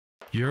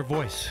Your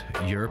voice,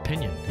 your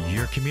opinion,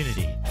 your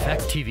community.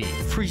 Fact TV,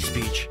 free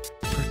speech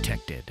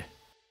protected.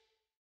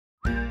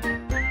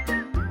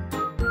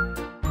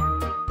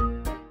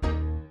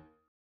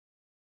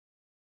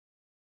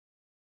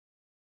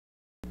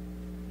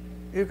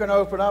 You can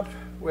open up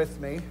with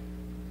me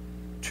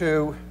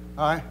to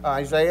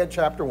Isaiah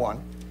chapter 1.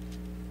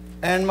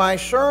 And my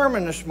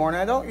sermon this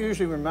morning, I don't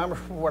usually remember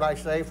what I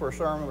say for a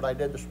sermon, what I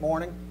did this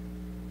morning.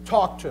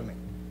 Talk to me.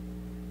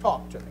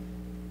 Talk to me.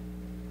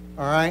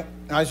 All right?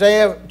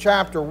 Isaiah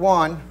chapter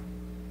 1.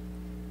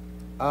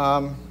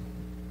 Come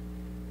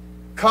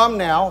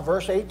now,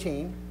 verse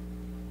 18.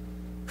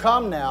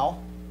 Come now,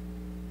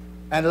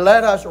 and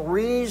let us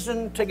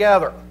reason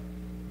together.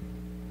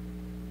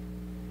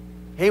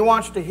 He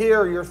wants to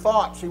hear your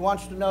thoughts. He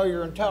wants to know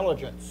your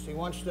intelligence. He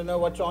wants to know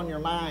what's on your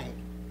mind.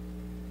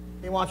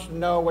 He wants to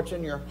know what's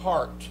in your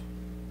heart.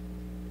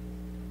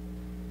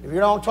 If you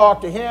don't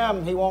talk to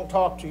him, he won't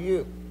talk to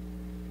you.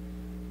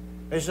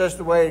 It's just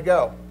the way to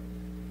go.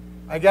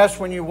 I guess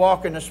when you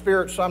walk in the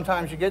Spirit,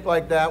 sometimes you get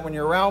like that. When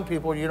you're around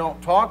people, you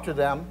don't talk to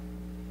them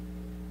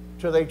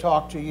till they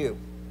talk to you.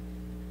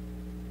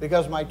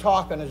 Because my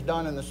talking is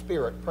done in the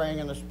Spirit, praying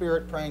in the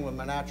Spirit, praying with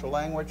my natural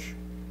language.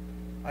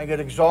 I get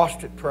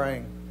exhausted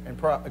praying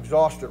and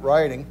exhausted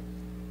writing.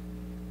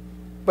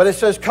 But it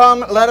says,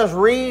 come, let us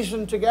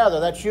reason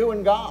together. That's you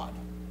and God.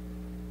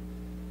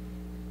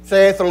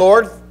 Saith the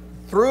Lord,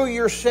 through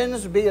your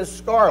sins be as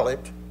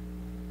scarlet,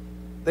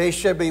 they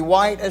shall be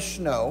white as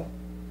snow.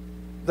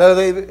 Though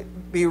they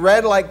be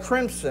red like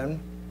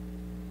crimson,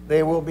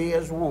 they will be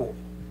as wool.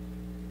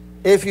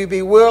 If you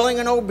be willing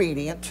and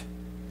obedient,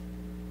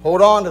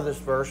 hold on to this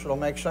verse, it'll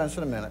make sense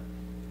in a minute.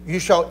 You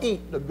shall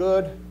eat the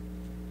good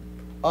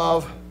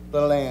of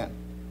the land.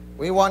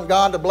 We want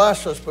God to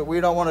bless us, but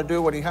we don't want to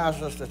do what he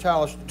has us to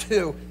tell us to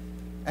do.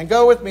 And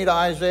go with me to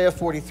Isaiah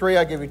 43.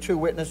 I'll give you two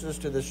witnesses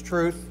to this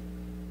truth,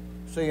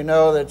 so you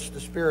know that it's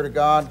the Spirit of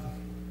God.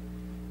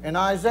 In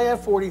Isaiah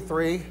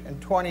 43 and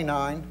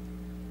 29,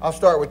 I'll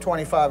start with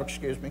 25,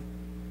 excuse me.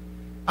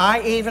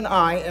 I, even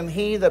I, am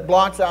he that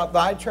blots out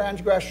thy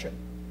transgression.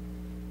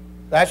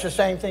 That's the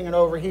same thing in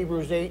over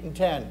Hebrews 8 and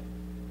 10.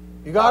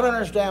 You got to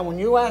understand, when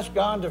you ask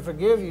God to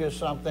forgive you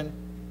something,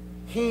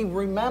 he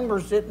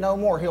remembers it no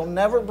more. He'll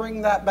never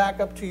bring that back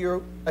up to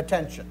your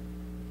attention.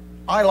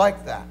 I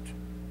like that.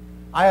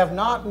 I have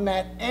not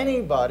met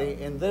anybody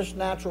in this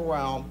natural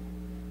realm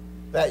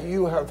that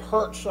you have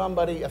hurt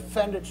somebody,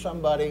 offended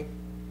somebody,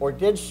 or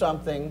did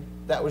something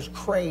that was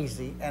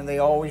crazy, and they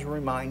always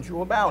remind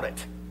you about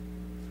it.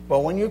 But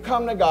when you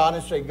come to God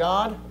and say,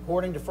 God,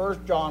 according to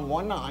 1 John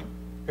 1:9,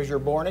 because you're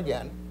born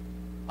again,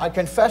 I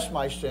confess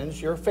my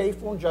sins, you're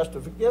faithful and just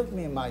to forgive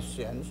me my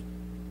sins,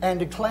 and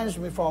to cleanse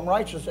me from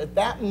righteousness. At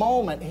that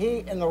moment, he,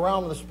 in the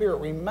realm of the Spirit,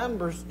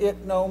 remembers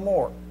it no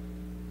more.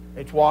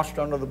 It's washed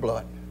under the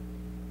blood.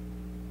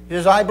 He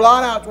says, I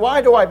blot out,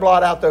 why do I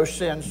blot out those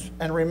sins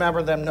and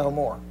remember them no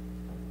more?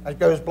 It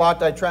goes, blot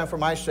thy trend for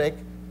my sake,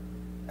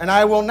 and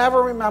I will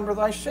never remember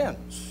thy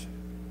sins.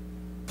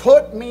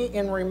 Put me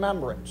in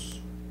remembrance.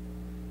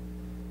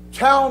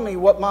 Tell me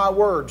what my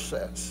word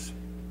says.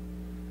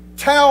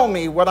 Tell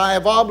me what I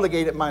have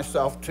obligated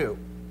myself to.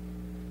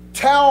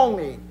 Tell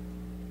me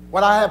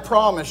what I have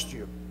promised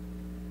you.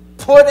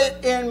 Put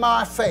it in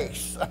my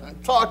face.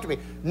 Talk to me.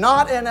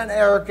 Not in an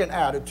arrogant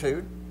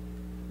attitude,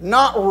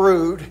 not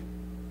rude,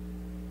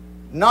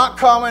 not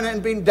coming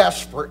and being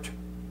desperate,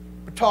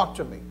 but talk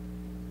to me.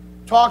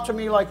 Talk to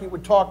me like you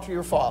would talk to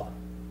your father.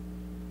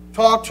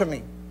 Talk to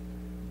me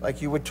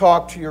like you would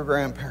talk to your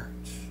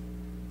grandparents.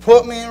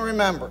 Put me in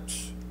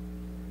remembrance.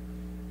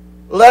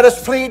 Let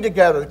us plead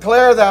together.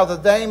 Declare thou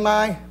that they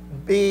might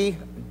be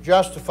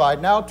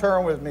justified. Now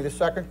turn with me to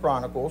 2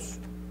 Chronicles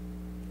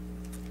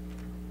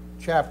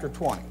chapter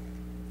 20.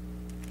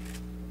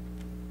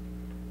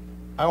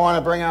 I want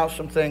to bring out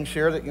some things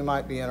here that you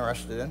might be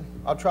interested in.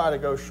 I'll try to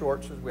go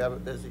short since we have a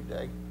busy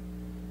day.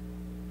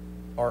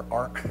 Or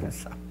aren't.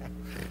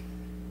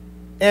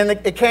 And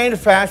it came to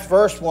pass,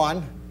 verse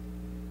 1,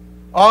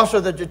 also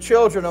that the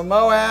children of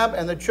Moab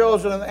and the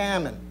children of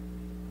Ammon.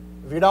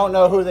 If you don't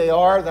know who they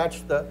are,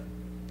 that's the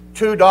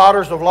two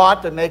daughters of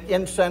Lot that make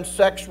incense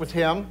sex with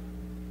him.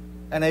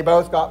 And they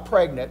both got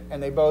pregnant,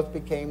 and they both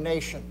became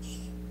nations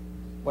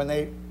when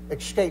they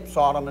escaped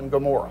Sodom and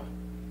Gomorrah.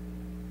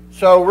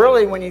 So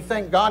really, when you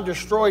think God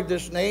destroyed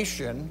this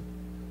nation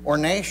or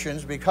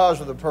nations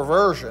because of the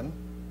perversion,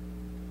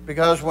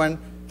 because when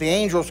the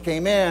angels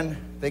came in,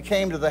 they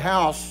came to the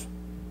house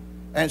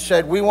and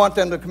said, we want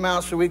them to come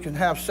out so we can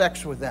have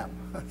sex with them.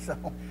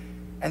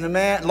 And the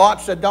man, Lot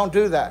said, don't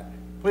do that.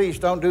 Please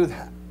don't do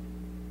that.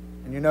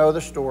 And you know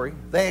the story.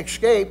 They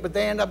escaped, but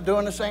they end up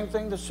doing the same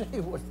thing the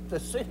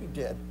city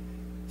did.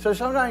 So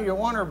sometimes you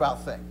wonder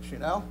about things, you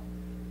know.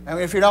 I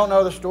mean, if you don't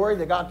know the story,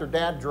 they got their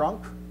dad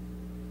drunk.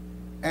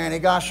 And he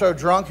got so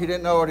drunk he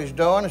didn't know what he's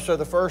doing. And so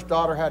the first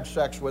daughter had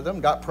sex with him,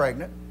 got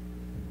pregnant.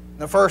 And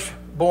the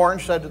firstborn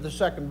said to the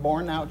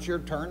secondborn, now it's your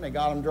turn. They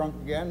got him drunk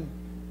again.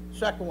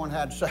 Second one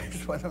had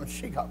sex with him and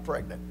she got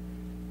pregnant.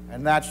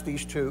 And that's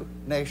these two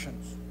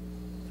nations.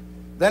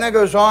 Then it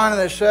goes on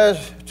and it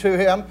says to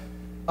him,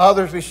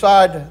 others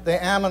beside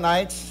the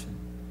Ammonites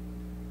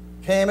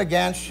came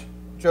against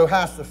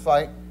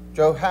Jehoshaphat,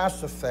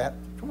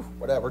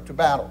 to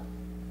battle.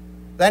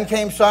 Then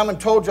came some and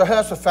told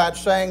Jehoshaphat,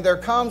 saying, there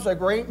comes a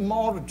great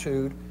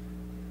multitude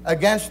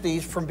against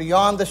these from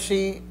beyond the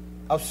sea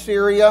of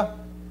Syria.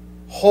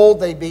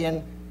 Hold, they be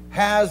in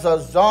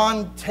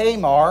Hazazon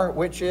Tamar,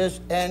 which is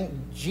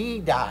En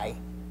Gedi.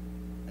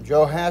 And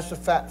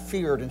Jehoshaphat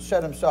feared and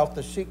set himself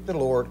to seek the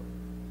Lord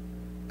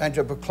and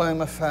to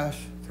proclaim a fast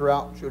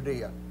throughout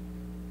Judea.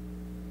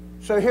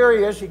 So here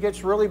he is. He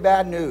gets really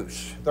bad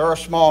news. They're a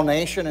small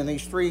nation, and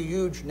these three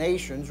huge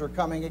nations are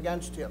coming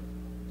against him.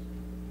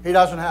 He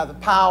doesn't have the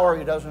power.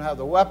 He doesn't have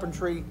the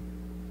weaponry.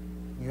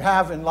 You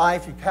have in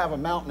life, you have a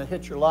mountain that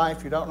hits your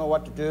life. You don't know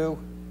what to do.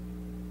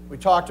 We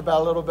talked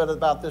about a little bit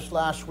about this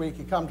last week.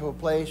 You come to a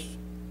place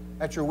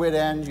at your wit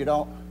end. You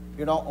don't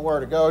know where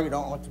to go. You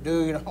don't know what to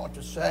do. You don't know what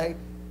to say.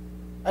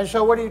 And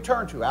so what do you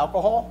turn to?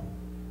 Alcohol?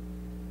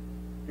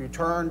 Do you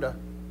turn to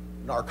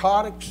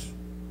narcotics?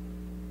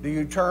 Do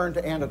you turn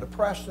to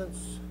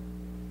antidepressants?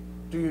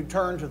 Do you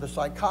turn to the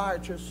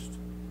psychiatrist?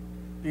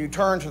 Do you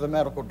turn to the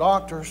medical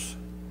doctors?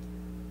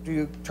 Do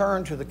you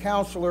turn to the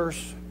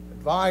counselors,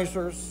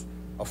 advisors,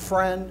 a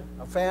friend,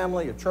 a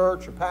family, a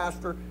church, a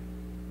pastor?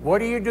 What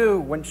do you do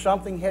when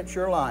something hits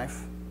your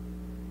life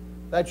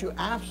that you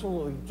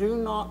absolutely do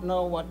not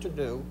know what to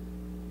do?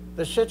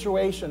 The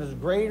situation is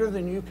greater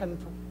than you can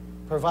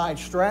provide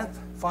strength,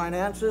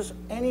 finances,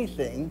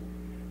 anything.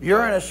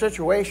 You're in a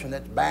situation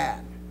that's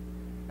bad.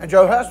 And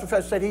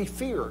Jehoshaphat said he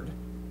feared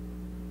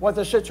what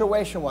the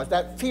situation was.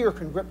 That fear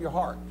can grip your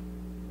heart.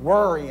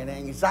 Worry and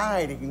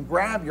anxiety can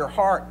grab your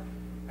heart.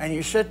 And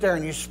you sit there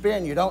and you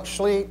spin. You don't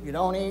sleep. You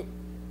don't eat.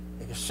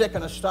 You're sick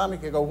in the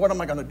stomach. You go, what am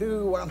I going to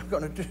do? What am I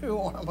going to do?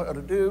 What am I going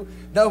to do?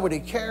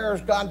 Nobody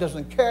cares. God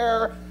doesn't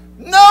care.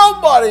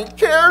 Nobody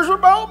cares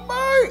about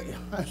me.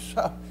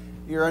 So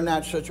you're in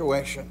that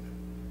situation.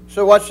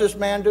 So what's this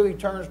man do? He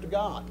turns to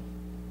God.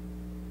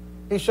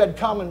 He said,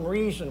 come and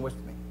reason with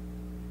me.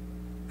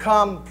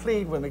 Come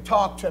plead with me.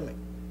 Talk to me.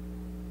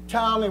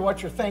 Tell me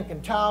what you're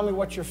thinking. Tell me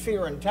what you're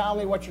fearing. Tell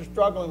me what you're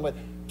struggling with.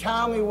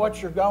 Tell me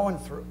what you're going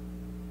through.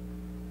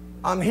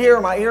 I'm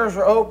here. My ears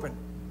are open.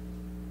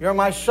 You're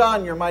my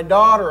son. You're my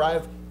daughter.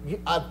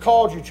 I've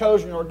called you,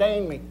 chosen,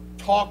 ordained me.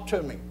 Talk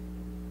to me.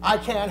 I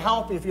can't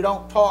help you if you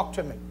don't talk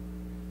to me.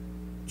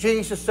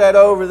 Jesus said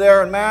over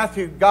there in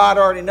Matthew, God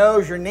already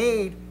knows your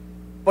need,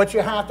 but you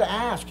have to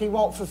ask. He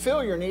won't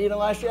fulfill your need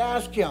unless you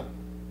ask Him,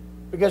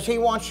 because He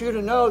wants you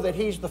to know that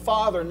He's the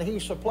Father and that He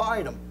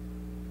supplied them.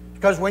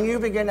 Because when you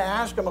begin to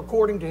ask Him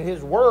according to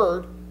His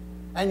Word,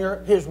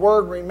 and His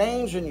Word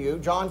remains in you,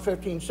 John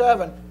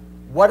 15:7,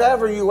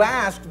 whatever you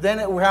ask, then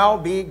it will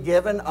be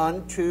given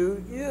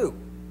unto you.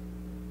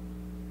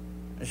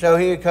 And so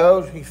he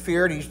goes, he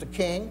feared, he's the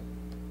king.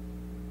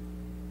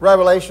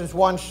 Revelations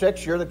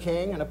 1:6, you're the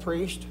king and a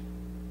priest.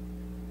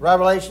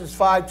 Revelations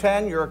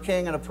 5:10, you're a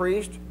king and a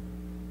priest.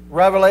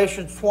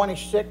 Revelations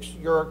 26,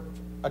 you're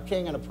a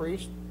king and a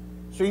priest.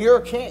 So you're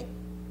a king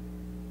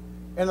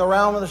in the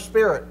realm of the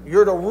Spirit.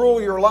 You're to rule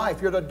your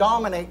life. You're to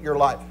dominate your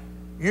life.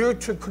 You're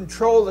to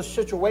control the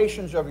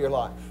situations of your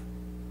life.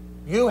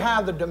 You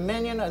have the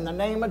dominion in the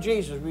name of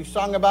Jesus. We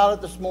sung about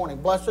it this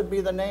morning. Blessed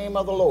be the name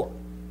of the Lord.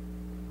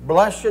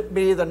 Blessed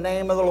be the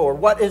name of the Lord.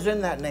 What is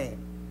in that name?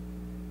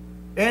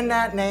 In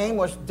that name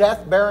was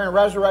death, burial, and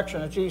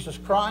resurrection of Jesus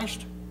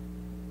Christ.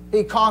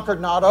 He conquered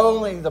not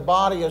only the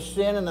body of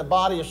sin and the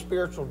body of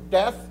spiritual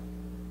death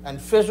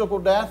and physical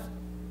death,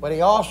 but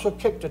He also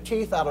kicked the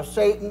teeth out of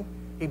Satan.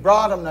 He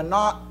brought him to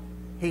naught.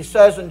 He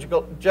says in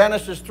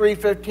Genesis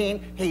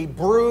 3:15, He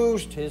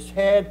bruised his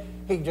head.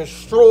 He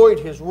destroyed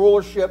his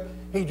rulership.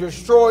 He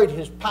destroyed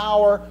his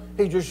power.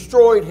 He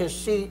destroyed his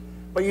seat.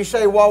 But you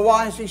say, well,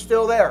 why is he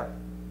still there?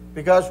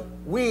 Because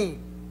we,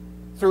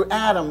 through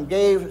Adam,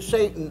 gave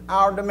Satan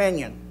our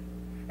dominion.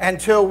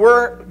 Until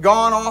we're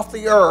gone off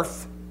the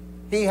earth,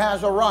 he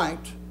has a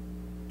right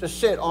to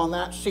sit on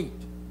that seat.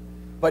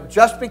 But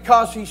just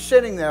because he's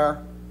sitting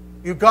there,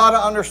 you've got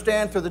to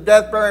understand through the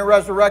death, burial, and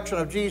resurrection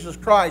of Jesus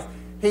Christ,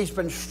 he's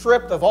been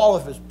stripped of all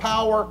of his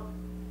power.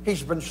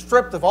 He's been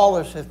stripped of all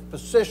of his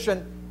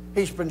position.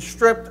 He's been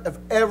stripped of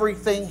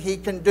everything he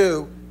can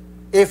do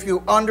if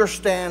you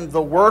understand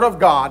the Word of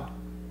God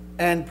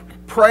and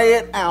pray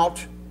it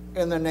out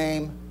in the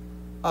name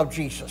of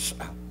Jesus.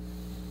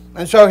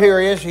 And so here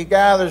he is. He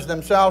gathers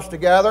themselves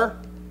together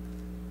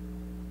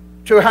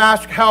to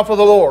ask help of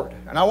the Lord.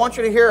 And I want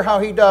you to hear how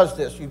he does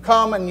this. You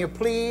come and you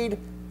plead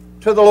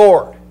to the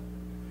Lord.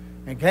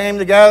 And came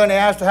together and they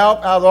asked help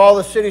out of all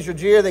the cities of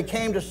Judea. They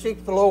came to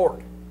seek the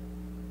Lord.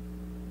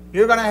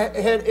 You're going to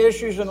hit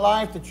issues in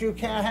life that you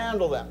can't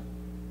handle them.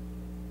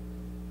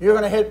 You're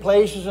going to hit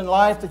places in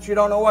life that you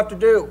don't know what to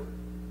do.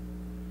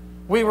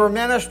 We were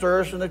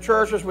ministers and the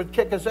churches would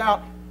kick us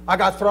out. I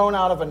got thrown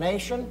out of a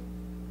nation.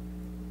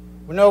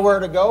 Nowhere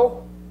to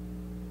go.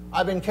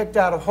 I've been kicked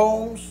out of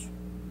homes.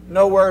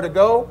 Nowhere to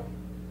go.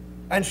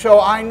 And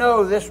so I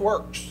know this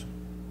works.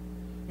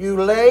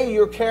 You lay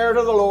your care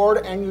to the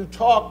Lord and you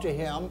talk to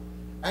Him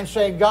and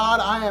say, God,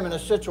 I am in a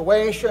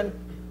situation.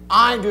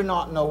 I do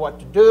not know what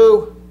to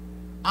do.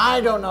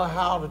 I don't know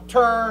how to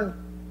turn.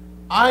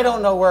 I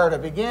don't know where to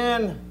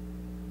begin.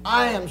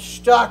 I am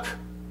stuck.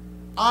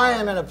 I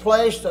am in a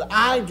place that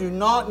I do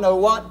not know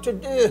what to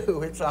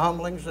do. It's a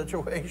humbling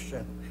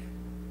situation.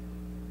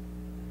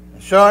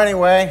 So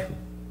anyway,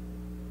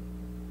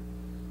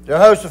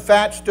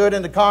 Jehoshaphat stood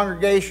in the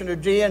congregation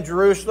of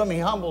Jerusalem. He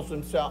humbles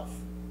himself.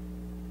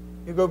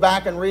 You go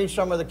back and read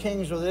some of the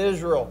kings of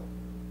Israel.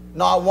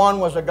 Not one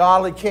was a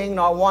godly king.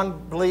 Not one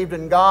believed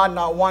in God.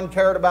 Not one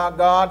cared about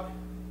God.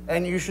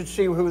 And you should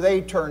see who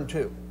they turned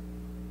to.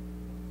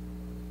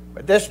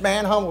 But this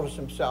man humbles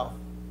himself.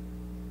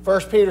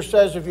 1 Peter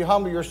says, if you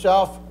humble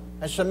yourself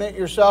and submit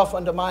yourself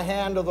unto my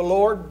hand of the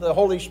Lord, the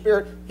Holy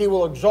Spirit, He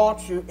will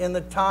exalt you in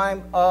the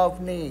time of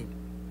need.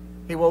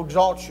 He will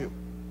exalt you.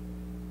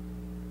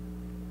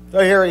 So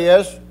here he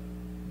is.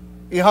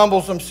 He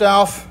humbles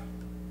himself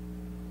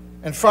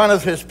in front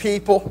of his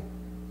people.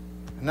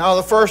 And now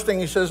the first thing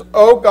he says,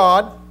 O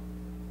God,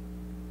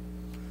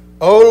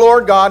 O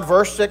Lord God,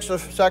 verse 6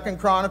 of 2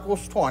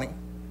 Chronicles 20.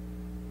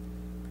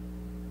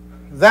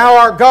 Thou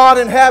art God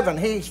in heaven.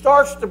 He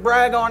starts to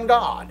brag on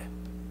God.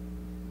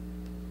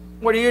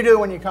 What do you do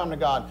when you come to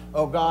God?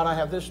 Oh God, I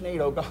have this need.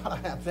 Oh God, I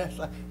have this.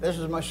 This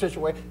is my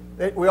situation.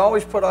 We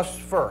always put us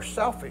first,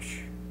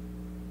 selfish.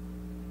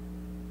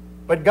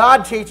 But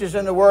God teaches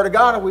in the Word of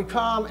God, if we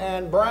come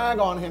and brag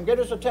on Him, get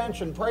His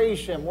attention, praise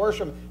Him,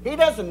 worship Him, He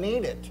doesn't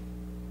need it.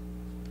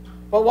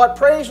 But what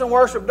praise and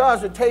worship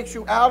does, it takes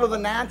you out of the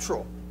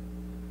natural.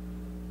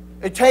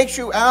 It takes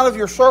you out of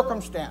your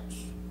circumstance.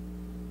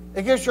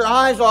 It gets your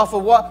eyes off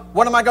of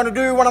what am I going to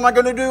do, what am I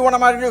going to do, what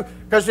am I going to do?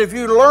 Because if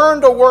you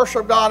learn to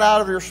worship God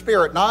out of your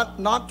spirit,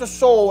 not the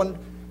soul,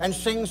 and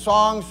sing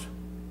songs,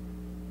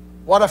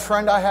 what a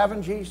friend I have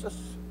in Jesus,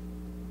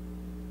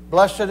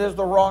 blessed is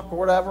the rock, or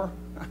whatever.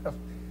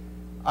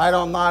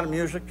 I'm not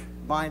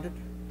music-minded.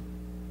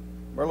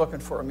 We're looking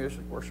for a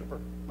music worshiper.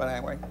 But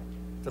anyway,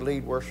 to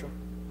lead worship.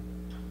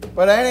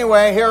 But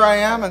anyway, here I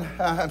am, and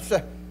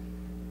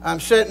I'm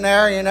sitting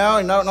there, you know,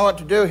 and don't know what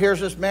to do. Here's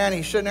this man.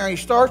 He's sitting there. He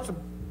starts to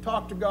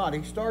talk to God.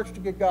 He starts to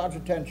get God's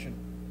attention.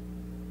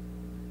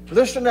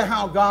 Listen to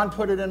how God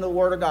put it into the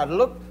Word of God.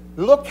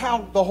 Look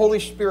how the Holy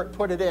Spirit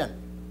put it in.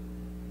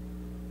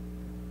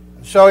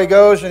 And so he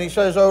goes and he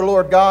says, O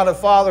Lord God of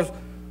fathers,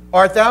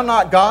 art thou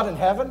not God in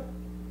heaven?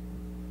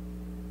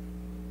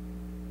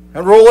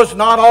 And rulest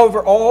not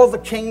over all the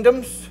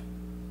kingdoms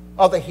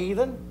of the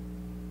heathen?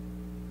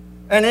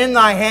 And in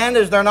thy hand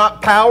is there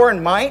not power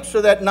and might,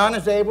 so that none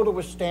is able to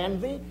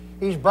withstand thee?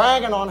 He's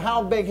bragging on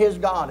how big his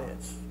God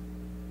is.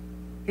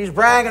 He's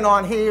bragging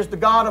on He is the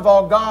God of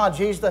all gods.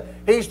 He's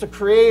the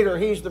Creator.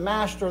 He's the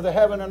Master of the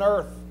heaven and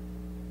earth.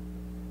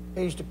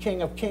 He's the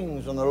King of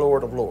kings and the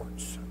Lord of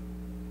lords.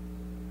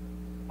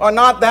 Art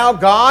not thou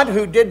God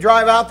who did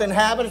drive out the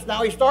inhabitants?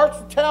 Now he starts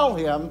to tell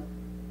him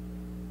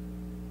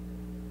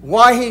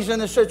why he's in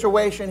the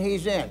situation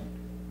he's in.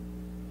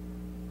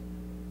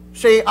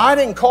 See, I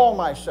didn't call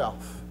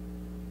myself.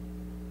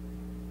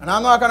 And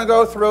I'm not going to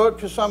go through it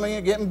because some of you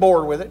are getting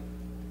bored with it.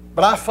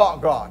 But I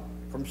fought God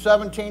from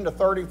 17 to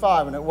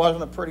 35, and it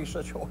wasn't a pretty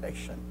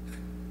situation.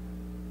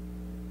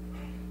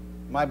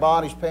 My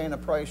body's paying the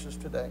prices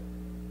today.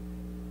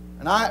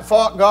 And I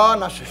fought God,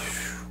 and I said,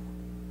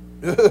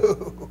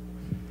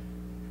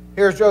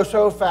 here's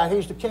Jehoshaphat.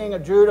 He's the king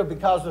of Judah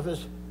because of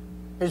his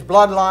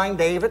bloodline,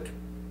 David.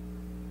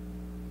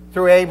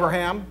 Through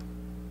Abraham.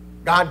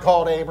 God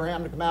called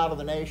Abraham to come out of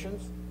the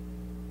nations.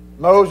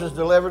 Moses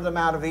delivered them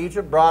out of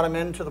Egypt, brought them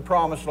into the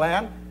promised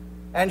land.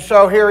 And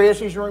so here he is,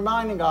 he's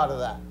reminding God of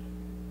that.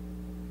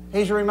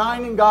 He's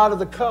reminding God of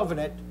the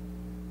covenant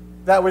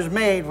that was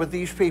made with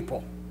these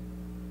people.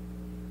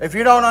 If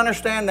you don't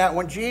understand that,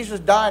 when Jesus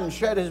died and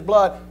shed His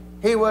blood,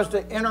 He was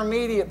the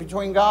intermediate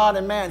between God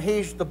and man.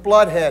 He's the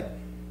bloodhead.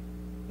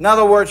 In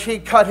other words, He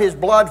cut His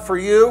blood for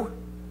you,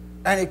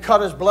 and He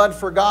cut His blood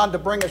for God to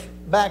bring us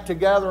back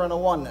together in a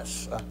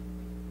oneness.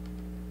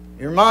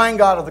 You remind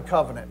God of the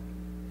covenant.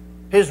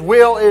 His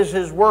will is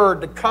His word.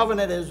 The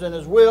covenant is in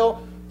His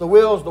will. The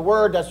will is the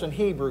word that's in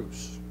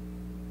Hebrews.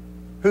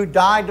 Who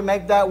died to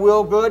make that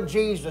will good?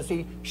 Jesus.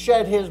 He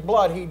shed His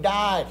blood. He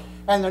died.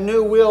 And the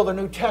new will, the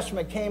New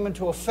Testament, came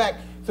into effect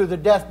through the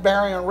death,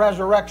 burial, and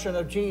resurrection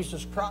of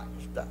Jesus Christ.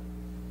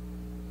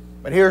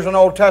 But here's an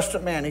Old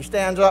Testament man. He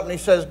stands up and he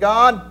says,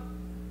 God,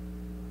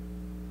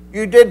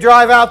 you did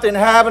drive out the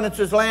inhabitants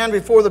of this land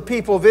before the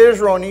people of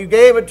Israel, and you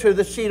gave it to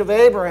the seed of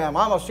Abraham.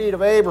 I'm a seed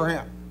of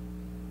Abraham.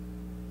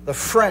 The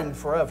friend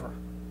forever.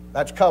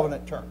 That's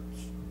covenant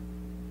terms.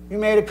 You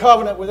made a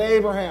covenant with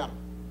Abraham.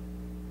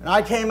 And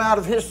I came out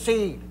of his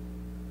seed.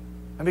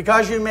 And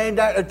because you made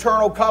that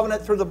eternal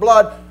covenant through the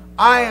blood,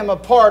 I am a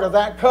part of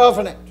that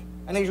covenant.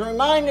 And he's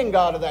reminding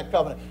God of that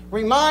covenant.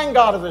 Remind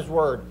God of His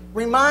word.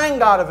 Remind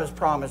God of His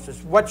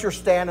promises. What you're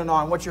standing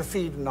on, what you're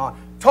feeding on.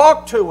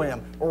 Talk to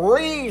Him.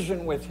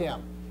 Reason with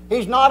Him.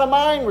 He's not a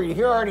mind reader.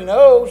 He already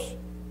knows.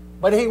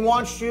 But He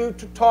wants you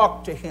to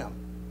talk to Him.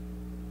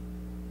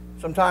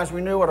 Sometimes we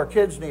knew what our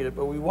kids needed,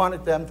 but we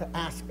wanted them to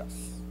ask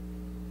us.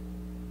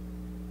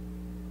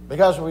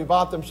 Because we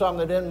bought them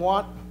something they didn't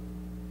want,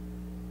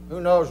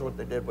 who knows what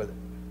they did with it.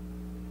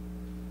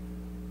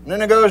 And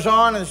then it goes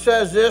on and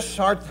says this,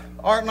 art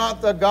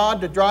not the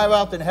God to drive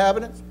out the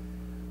inhabitants?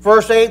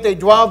 Verse 8, they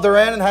dwelled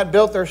therein and had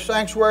built their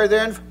sanctuary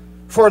therein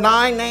for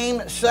thy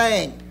name's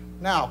sake.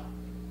 Now,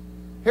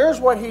 here's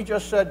what he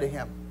just said to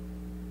him.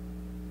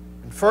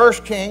 In 1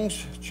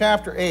 Kings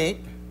chapter 8,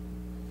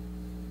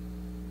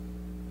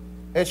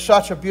 it's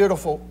such a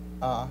beautiful,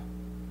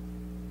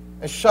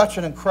 it's such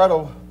an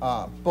incredible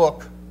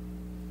book,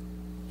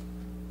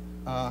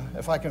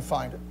 if I can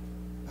find it.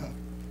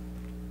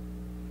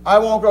 I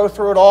won't go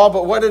through it all,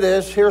 but what it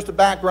is, here's the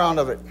background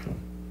of it.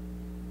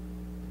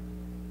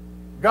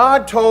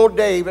 God told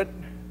David,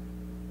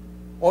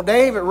 well,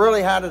 David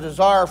really had a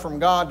desire from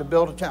God to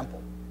build a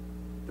temple,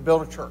 to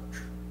build a church.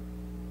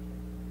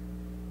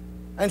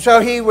 And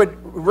so he would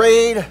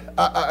raid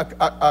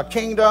a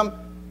kingdom,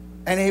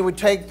 and he would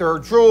take their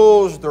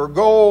jewels, their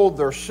gold,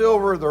 their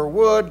silver, their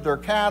wood, their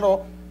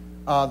cattle,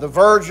 the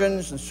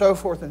virgins, and so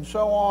forth and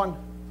so on.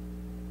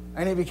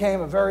 And he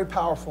became a very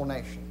powerful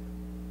nation.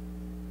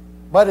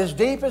 But his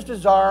deepest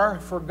desire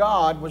for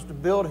God was to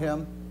build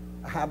him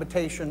a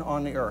habitation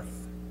on the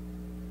earth.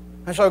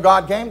 And so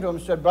God came to him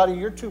and said, buddy,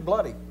 you're too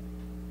bloody.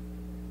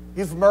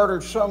 You've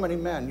murdered so many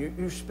men.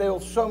 You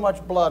spilled so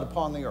much blood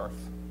upon the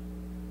earth.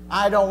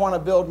 I don't want to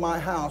build my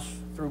house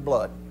through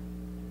blood.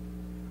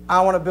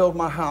 I want to build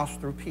my house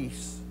through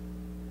peace.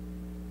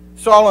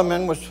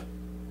 Solomon was,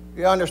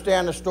 you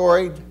understand the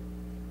story,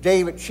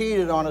 David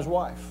cheated on his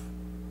wife.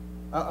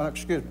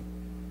 Excuse me.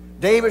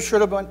 David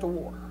should have went to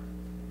war.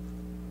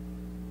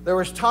 There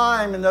was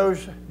time in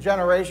those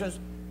generations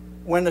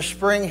when the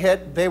spring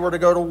hit, they were to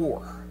go to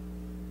war.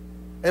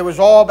 It was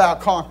all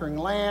about conquering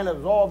land. It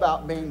was all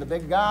about being the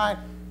big guy.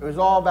 It was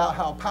all about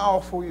how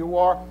powerful you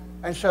are.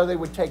 And so they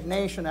would take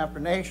nation after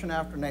nation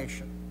after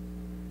nation.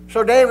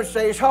 So David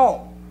stays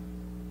home.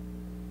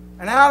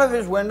 And out of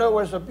his window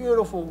was a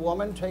beautiful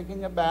woman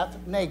taking a bath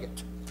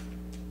naked.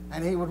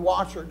 And he would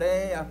watch her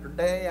day after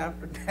day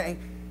after day.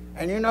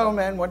 And you know,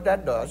 men, what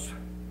that does.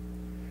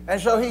 And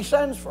so he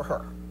sends for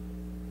her.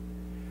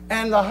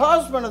 And the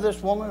husband of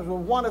this woman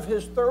was one of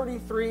his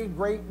 33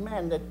 great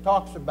men that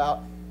talks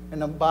about in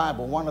the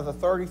Bible, one of the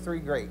 33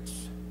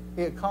 greats.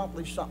 He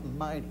accomplished something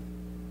mighty.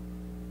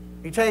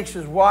 He takes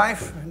his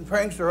wife and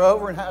brings her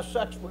over and has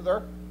sex with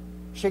her.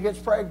 She gets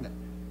pregnant.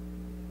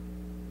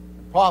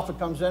 The prophet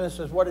comes in and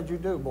says, what did you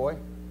do, boy?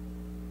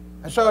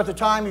 And so at the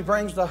time he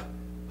brings the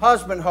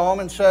husband home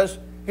and says,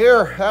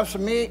 here, have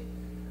some meat.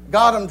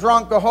 Got him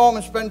drunk, go home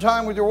and spend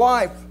time with your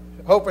wife.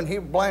 Hoping he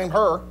would blame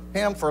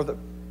him for the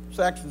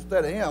sex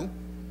instead of him.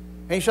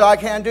 And he said, I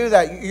can't do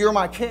that. You're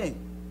my king.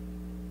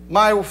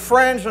 My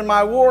friends and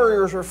my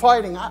warriors are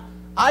fighting.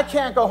 I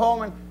can't go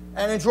home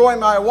and enjoy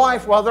my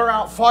wife while they're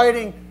out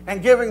fighting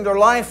and giving their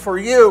life for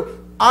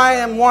you. I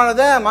am one of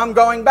them. I'm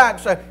going back.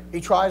 So he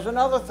tries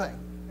another thing,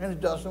 and it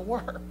doesn't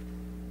work.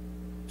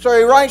 So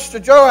he writes to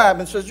Joab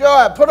and says,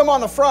 Joab, put him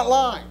on the front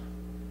line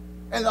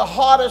in the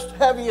hottest,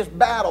 heaviest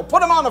battle.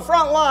 Put him on the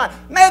front line.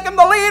 Make him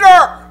the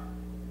leader.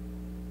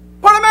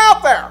 Put him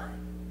out there.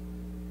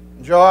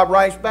 And Joab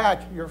writes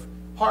back, your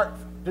heart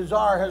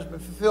desire has been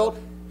fulfilled.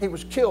 He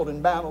was killed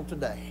in battle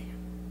today.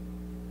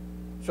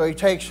 So he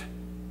takes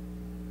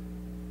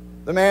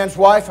the man's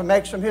wife and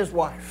makes him his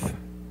wife.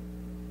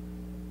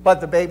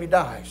 But the baby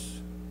dies.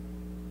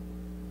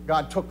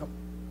 God took him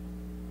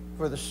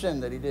for the sin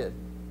that he did.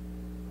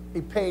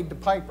 He paid the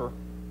piper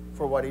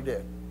for what he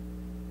did.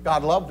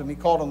 God loved him. He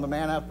called him the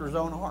man after his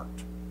own heart.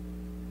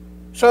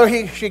 So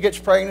she gets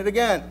pregnant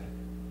again.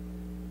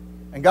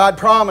 And God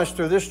promised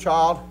through this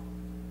child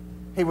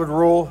he would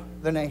rule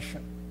the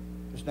nation.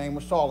 His name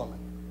was Solomon.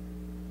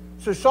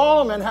 So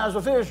Solomon has a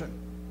vision.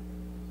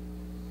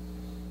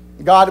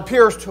 God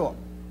appears to him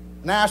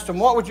and asked him,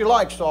 what would you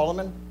like,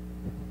 Solomon?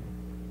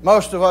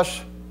 Most of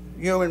us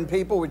human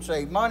people would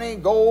say money,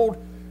 gold,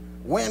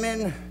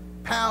 women,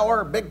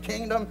 power, big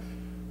kingdom.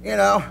 You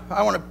know,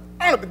 I want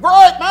to be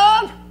great,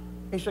 man.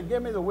 He said,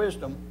 give me the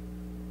wisdom.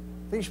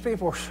 These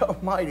people are so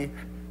mighty.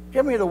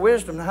 Give me the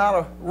wisdom on how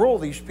to rule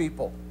these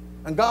people.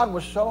 And God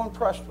was so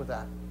impressed with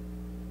that.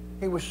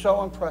 He was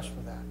so impressed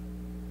with that.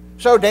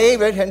 So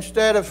David,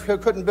 instead of, he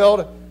couldn't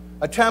build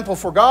a temple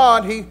for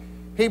God,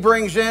 he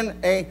brings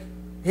in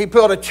he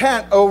built a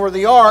tent over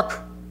the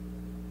ark.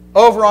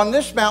 Over on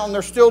this mountain,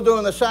 they're still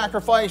doing the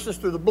sacrifices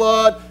through the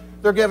blood.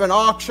 They're giving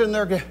oxen,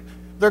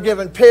 they're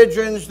giving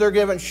pigeons, they're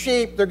giving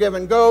sheep, they're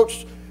giving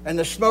goats, and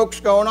the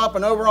smoke's going up.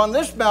 And over on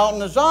this mountain,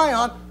 the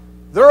Zion,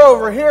 they're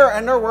over here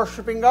and they're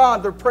worshiping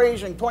God. They're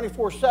praising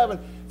 24/7.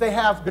 They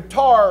have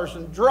guitars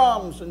and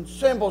drums and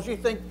cymbals. You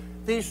think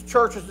these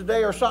churches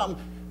today are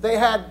something. They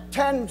had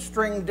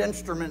 10-stringed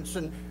instruments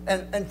and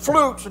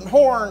flutes and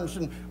horns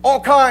and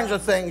all kinds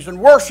of things and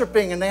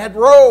worshiping, and they had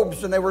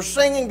robes and they were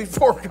singing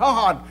before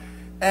God.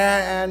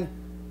 And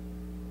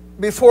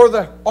before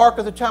the Ark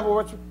of the Temple,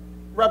 which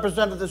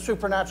represented the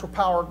supernatural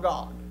power of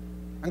God.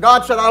 And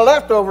God said, I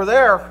left over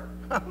there.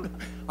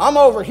 I'm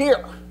over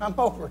here. I'm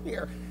over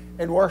here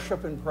in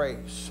worship and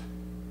praise.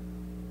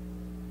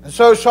 And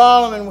so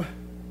Solomon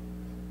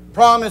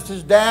promised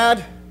his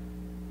dad.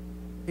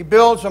 He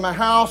builds him a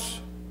house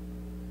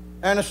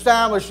and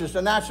establishes,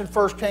 and that's in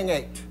 1 King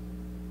 8.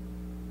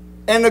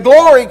 And the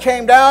glory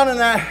came down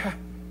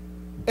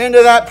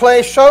into that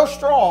place so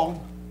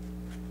strong,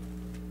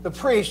 the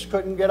priest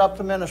couldn't get up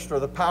to minister.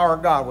 The power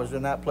of God was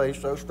in that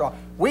place so strong.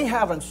 We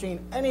haven't seen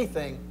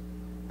anything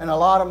in a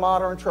lot of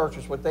modern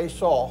churches what they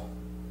saw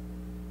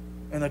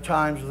in the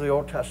times of the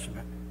Old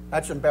Testament.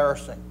 That's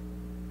embarrassing.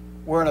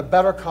 We're in a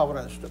better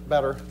covenant, a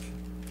better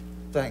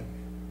thing.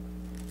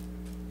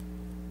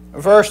 In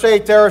verse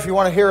 8 there, if you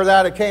want to hear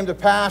that, it came to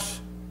pass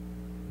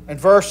in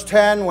verse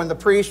 10, when the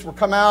priests were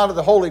come out of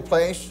the holy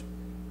place,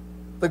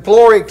 the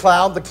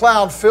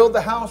cloud filled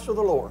the house of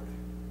the Lord.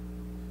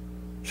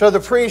 So the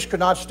priest could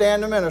not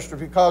stand to minister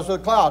because of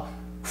the cloud.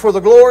 For the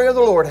glory of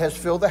the Lord has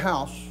filled the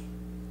house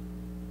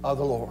of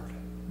the Lord.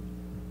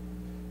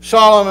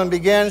 Solomon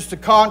begins to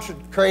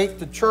consecrate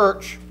the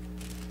church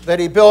that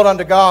he built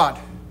unto God.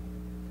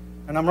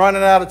 And I'm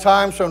running out of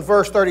time, so in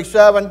verse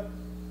 37,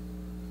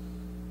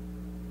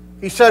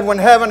 he said, when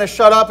heaven is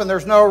shut up and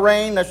there's no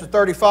rain, that's the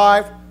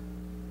 35,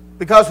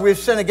 because we've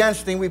sinned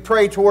against thee, we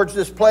pray towards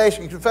this place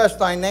and confess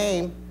thy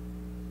name.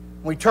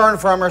 We turn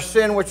from our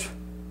sin which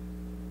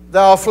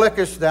thou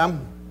afflictest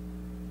them.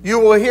 You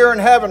will hear in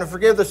heaven and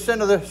forgive the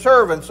sin of the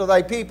servants of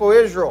thy people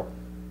Israel,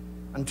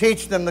 and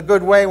teach them the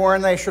good way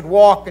wherein they should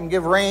walk, and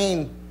give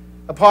rain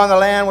upon the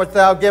land which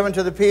thou hast given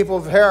to the people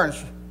of Haran.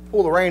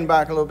 Pull the rain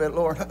back a little bit,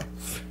 Lord.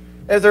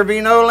 If there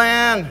be no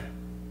land,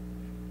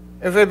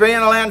 if there be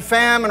in a land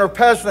famine or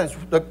pestilence,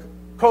 the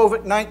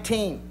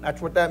COVID-19,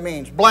 that's what that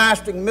means.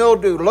 Blasting,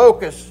 mildew,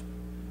 locusts,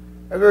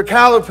 if there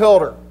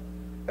caterpillar,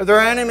 if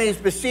their enemies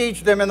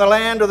besiege them in the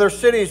land of their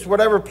cities,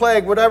 whatever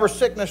plague, whatever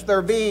sickness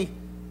there be,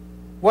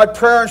 what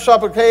prayer and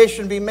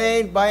supplication be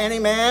made by any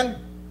man,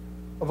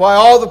 or by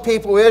all the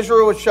people of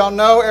Israel, which shall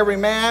know every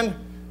man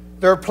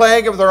their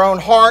plague of their own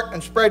heart,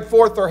 and spread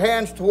forth their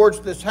hands towards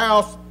this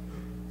house,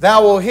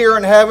 thou wilt hear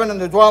in heaven in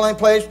the dwelling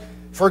place,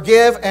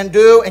 forgive and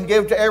do, and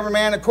give to every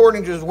man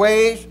according to his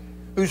ways,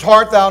 whose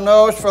heart thou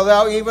knowest, for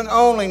thou even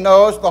only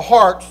knowest the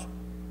hearts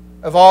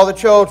of all the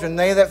children,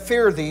 they that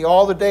fear thee,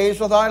 all the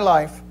days of thy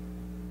life,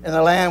 in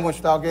the land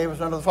which thou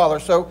gavest unto the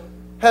fathers. So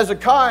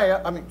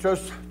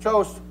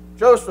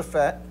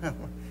Jehoshaphat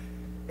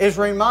is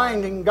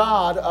reminding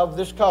God of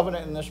this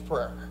covenant in this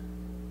prayer.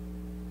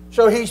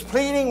 So he's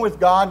pleading with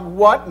God,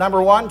 what?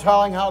 Number one,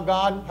 telling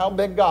how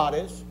big God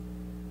is.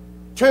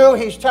 Two,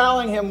 he's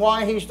telling him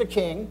why he's the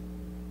king.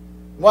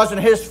 It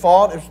wasn't his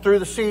fault. It was through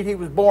the seed he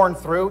was born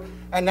through.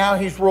 And now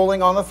he's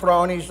ruling on the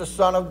throne. He's the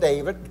son of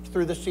David,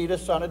 through the seed of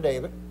the son of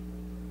David.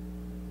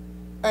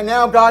 And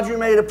now, God, you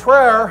made a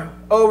prayer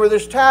over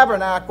this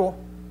tabernacle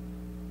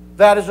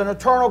that is an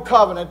eternal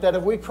covenant, that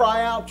if we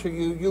cry out to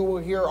you, you will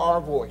hear our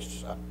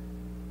voice.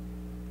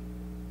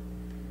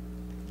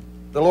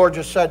 The Lord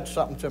just said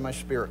something to my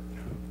spirit.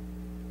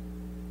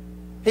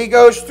 He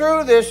goes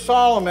through this,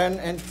 Solomon,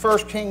 in 1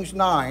 Kings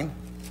 9.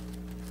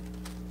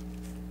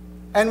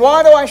 And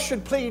why do I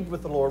should plead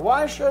with the Lord?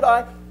 Why should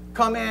I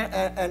come in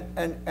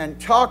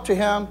and talk to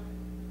him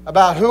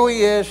about who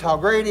he is, how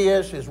great he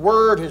is, his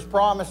word, his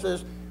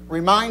promises,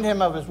 remind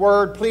him of his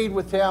word, plead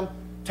with him,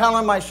 tell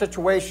him my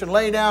situation,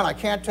 lay down, I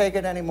can't take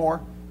it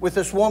anymore. With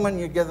this woman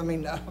you're giving me,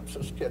 no, I'm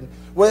just kidding.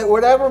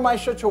 Whatever my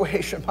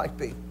situation might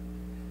be.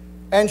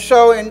 And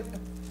so in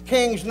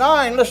Kings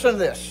 9, listen to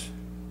this.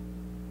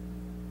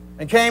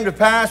 And came to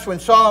pass when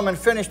Solomon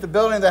finished the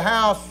building of the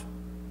house,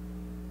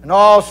 and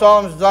all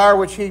Solomon's desire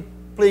which he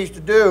pleased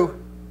to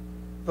do,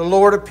 the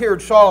Lord appeared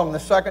to Solomon the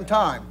second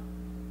time.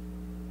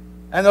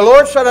 And the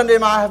Lord said unto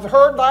him, I have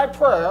heard thy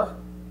prayer,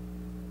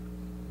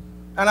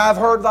 and I have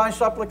heard thy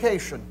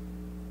supplication.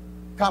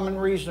 Come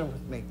and reason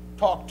with me.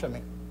 Talk to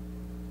me.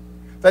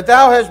 That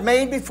thou hast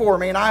made before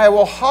me, and I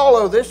will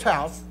hallow this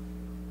house,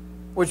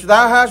 which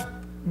thou hast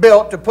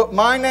built to put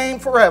my name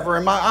forever,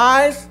 and my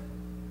eyes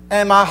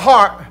and my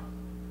heart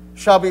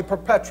shall be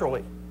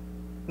perpetually.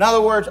 In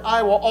other words,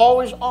 I will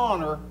always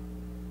honor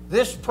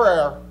this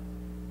prayer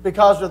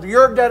because of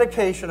your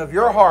dedication of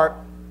your heart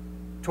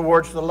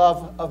towards the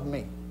love of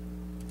me.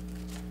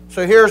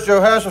 So here's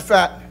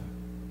Jehoshaphat.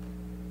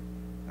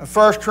 In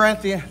 2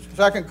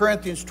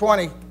 Corinthians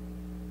 20,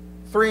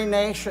 3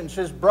 nations,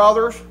 his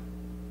brothers,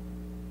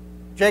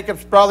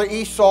 Jacob's brother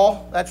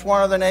Esau, that's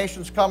one of the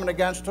nations coming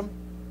against him,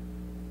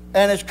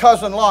 and his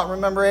cousin Lot.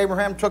 Remember,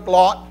 Abraham took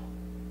Lot,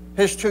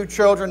 his 2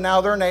 children,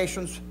 now they're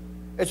nations.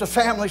 It's a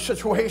family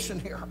situation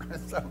here.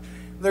 So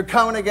they're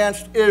coming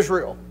against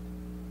Israel,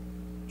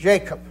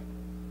 Jacob.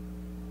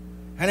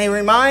 And he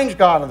reminds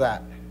God of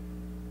that.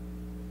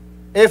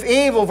 If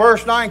evil,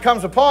 verse 9,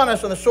 comes upon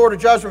us, and the sword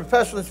of judgment,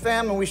 pestilence,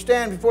 famine, we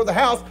stand before the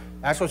house.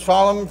 That's what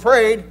Solomon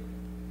prayed.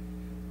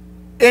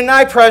 In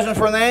thy presence,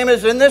 for the name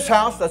is in this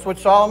house. That's what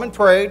Solomon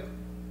prayed.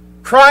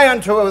 Cry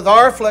unto it with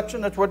our affliction.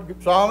 That's what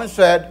Solomon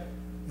said.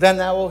 Then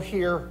thou wilt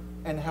hear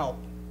and help.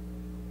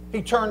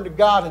 He turned to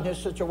God in his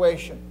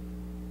situation.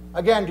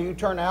 Again, do you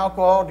turn to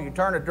alcohol? Do you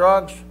turn to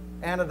drugs,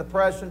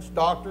 antidepressants,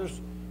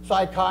 doctors,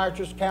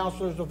 psychiatrists,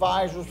 counselors,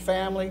 advisors,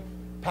 family,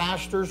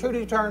 pastors? Who do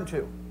you turn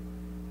to?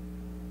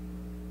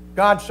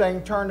 God's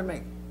saying, turn to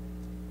me.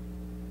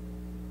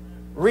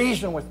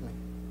 Reason with me.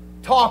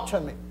 Talk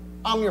to me.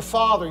 I'm your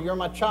father. You're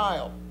my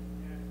child.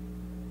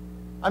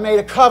 I made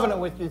a covenant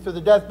with you through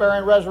the death, burial,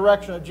 and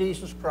resurrection of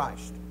Jesus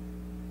Christ.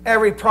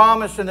 Every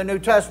promise in the New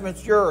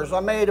Testament's yours.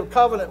 I made a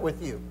covenant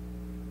with you.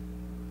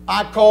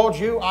 I called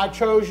you. I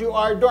chose you.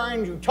 I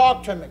ordained you.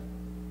 Talk to me.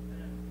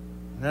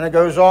 And then it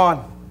goes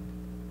on.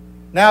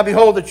 Now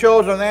behold, the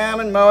children of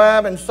Ammon,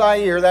 Moab, and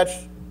Seir,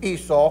 that's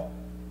Esau,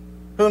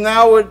 whom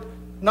thou would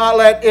not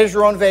let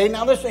Israel invade.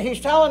 Now listen, he's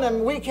telling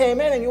them, we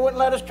came in and you wouldn't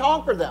let us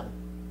conquer them.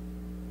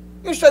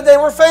 You said they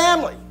were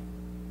family.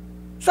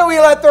 So we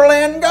let their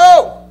land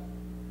go.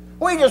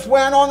 We just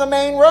went on the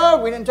main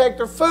road. We didn't take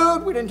their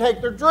food. We didn't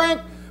take their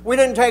drink. We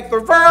didn't take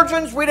their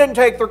virgins. We didn't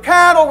take their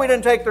cattle. We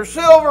didn't take their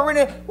silver. We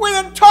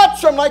didn't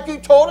touch them like you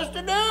told us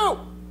to do.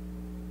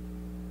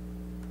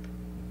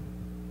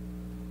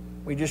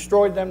 We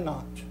destroyed them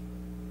not.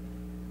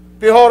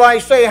 Behold, I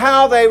say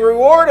how they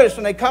reward us,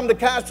 and they come to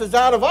cast us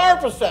out of our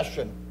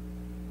possession,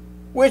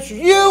 which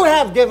you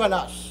have given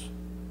us.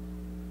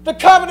 The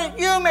covenant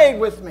you made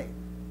with me.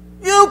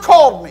 You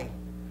called me.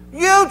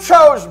 You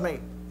chose me.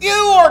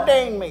 You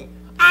ordained me.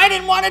 I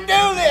didn't want to do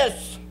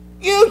this.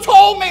 You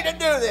told me to do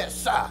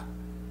this.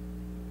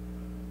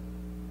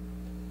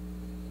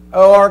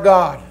 Oh, our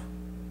God,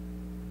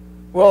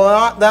 will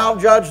not thou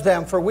judge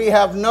them, for we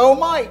have no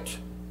might.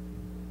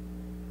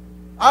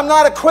 I'm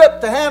not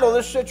equipped to handle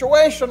this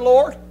situation,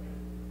 Lord.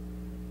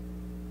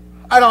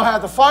 I don't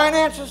have the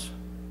finances.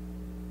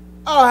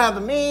 I don't have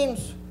the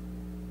means.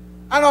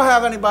 I don't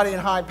have anybody in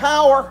high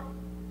power.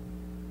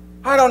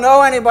 I don't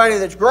know anybody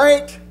that's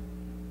great.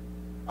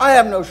 I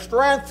have no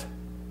strength.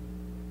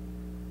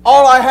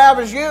 All I have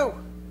is you.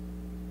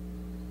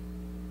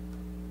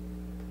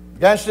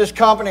 Against this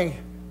company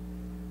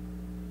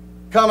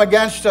come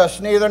against us,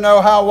 neither know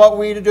how what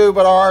we to do,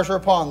 but our eyes are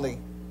upon thee.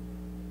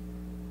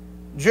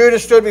 Judah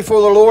stood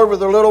before the Lord with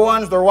their little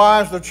ones, their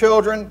wives, their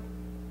children,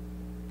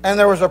 and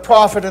there was a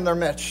prophet in their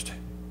midst,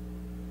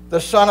 the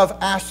son of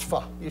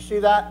Aspha. You see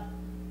that?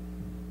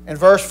 In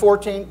verse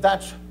 14,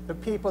 that's the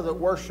people that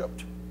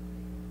worshipped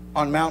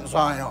on Mount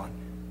Zion.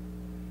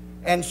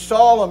 And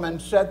Solomon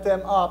set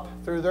them up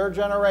through their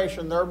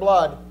generation, their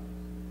blood,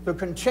 to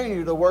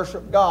continue to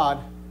worship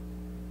God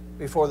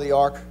before the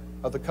Ark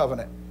of the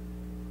Covenant.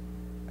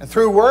 And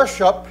through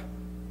worship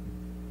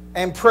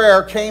and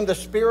prayer came the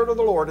Spirit of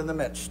the Lord in the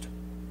midst.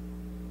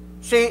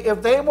 See,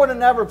 if they would have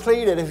never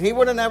pleaded, if he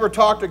would have never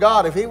talked to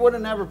God, if he would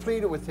have never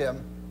pleaded with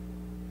him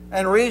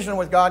and reasoned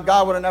with God,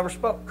 God would have never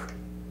spoke.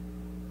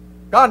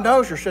 God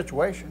knows your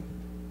situation.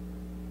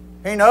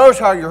 He knows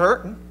how you're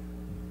hurting.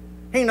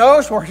 He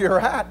knows where you're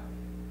at.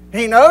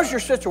 He knows your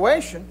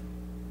situation.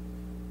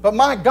 But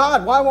my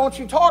God, why won't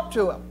you talk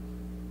to him?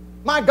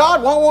 My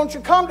God, why won't you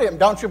come to him?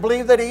 Don't you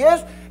believe that he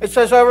is? It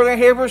says over in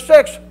Hebrews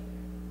 6,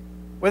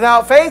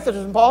 without faith it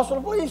is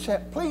impossible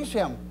to please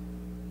him.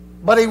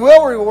 But he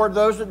will reward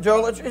those that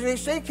diligently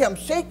seek him.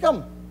 Seek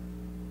him.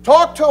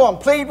 Talk to him.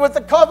 Plead with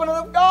the covenant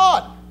of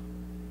God.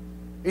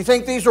 You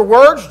think these are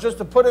words just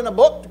to put in a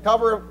book, to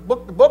cover a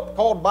book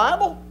called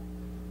Bible?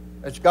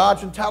 It's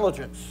God's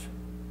intelligence.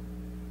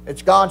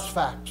 It's God's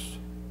facts.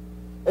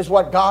 It's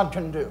what God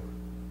can do.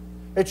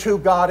 It's who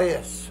God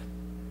is.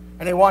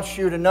 And he wants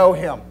you to know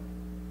him,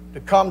 to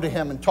come to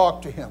him and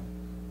talk to him.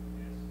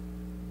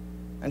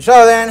 And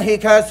so then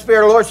the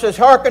Spirit of the Lord says,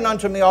 hearken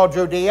unto me, all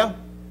Judea.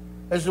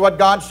 This is what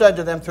God said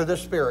to them through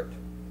this Spirit.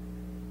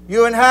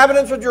 You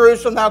inhabitants of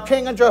Jerusalem, thou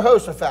King of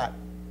Jehoshaphat,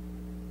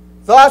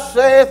 thus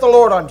saith the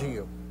Lord unto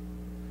you,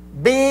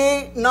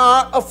 be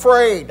not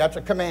afraid, that's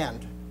a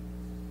command,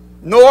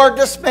 nor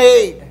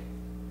dismayed.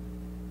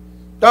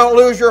 Don't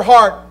lose your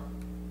heart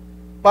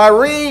by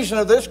reason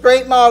of this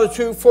great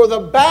multitude, for the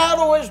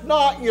battle is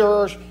not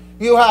yours.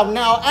 You have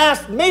now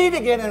asked me to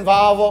get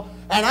involved,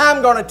 and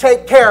I'm going to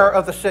take care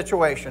of the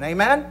situation.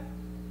 Amen?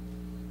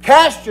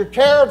 Cast your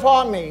care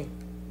upon me,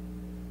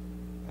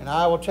 and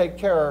I will take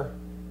care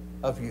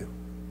of you.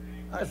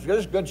 This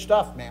is good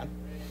stuff, man.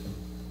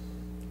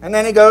 And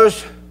then he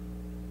goes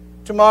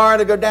tomorrow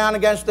to go down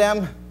against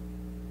them.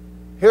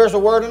 Here's a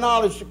word of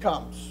knowledge that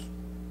comes.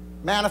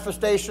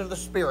 Manifestation of the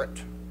Spirit.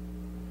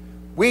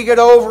 We get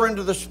over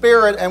into the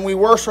Spirit and we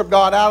worship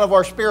God out of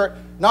our spirit,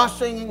 not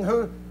singing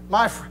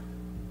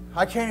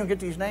I can't even get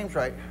these names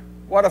right.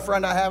 What a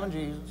friend I have in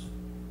Jesus.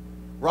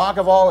 Rock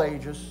of all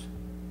ages.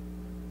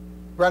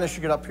 Brenda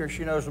should get up here.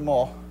 She knows them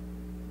all.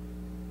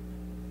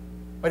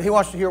 But he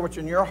wants to hear what's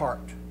in your heart.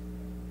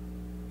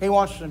 He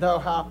wants to know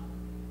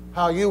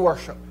how you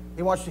worship.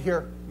 He wants to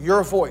hear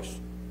your voice.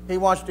 He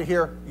wants to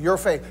hear your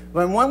faith.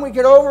 When we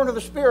get over into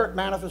the Spirit,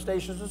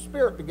 manifestations of the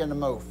Spirit begin to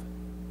move.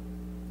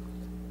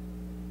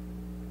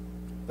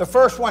 The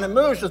first one that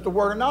moves is the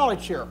word of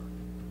knowledge here.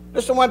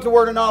 Listen to what the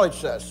word of knowledge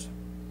says.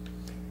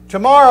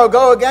 Tomorrow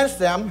go against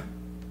them.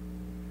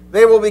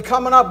 They will be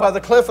coming up by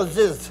the cliff of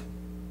Ziz.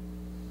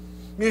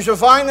 You shall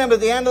find them at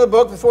the end of the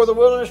book before the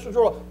wilderness of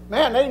Jerusalem.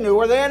 Man, they knew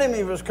where the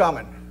enemy was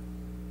coming.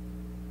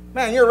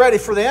 Man, you're ready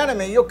for the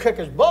enemy, you'll kick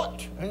his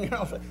butt.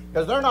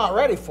 Because they're not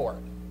ready for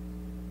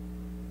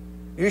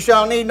it. You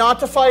shall need not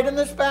to fight in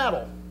this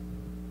battle.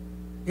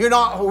 You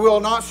will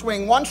not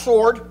swing one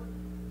sword.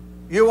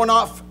 You will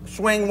not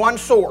swing one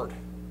sword,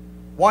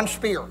 one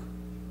spear.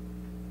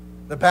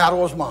 The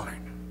battle is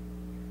mine.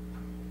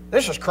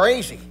 This is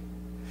crazy.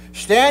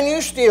 Stand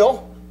you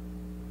still.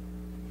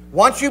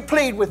 Once you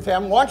plead with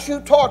him, once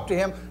you talk to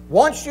him,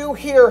 once you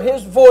hear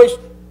his voice,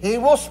 he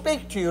will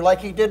speak to you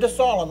like he did to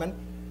Solomon,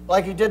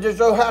 like he did to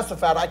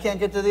Jehoshaphat. I can't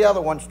get to the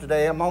other ones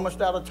today. I'm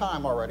almost out of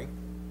time already.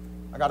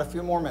 I got a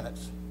few more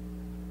minutes.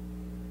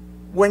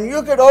 When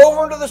you get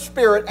over into the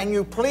Spirit and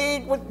you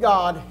plead with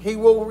God, he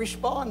will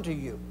respond to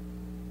you.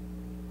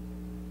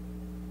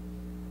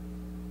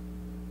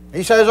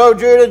 He says, O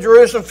Judah,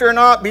 Jerusalem, fear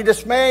not, be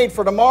dismayed,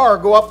 for tomorrow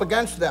go up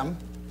against them.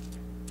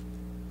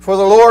 For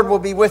the Lord will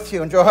be with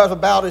you. And Jehoshaphat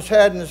bowed his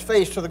head and his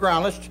face to the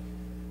ground. Let's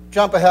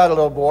jump ahead a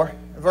little more.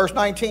 Verse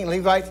 19,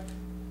 Levites,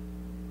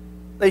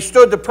 they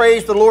stood to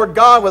praise the Lord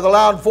God with a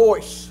loud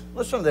voice.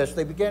 Listen to this.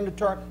 They began to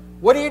turn.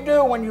 What do you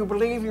do when you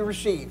believe you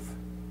receive?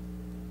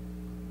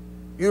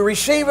 You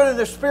receive it in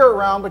the spirit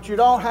realm, but you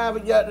don't have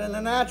it yet in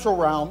the natural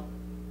realm.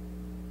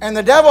 And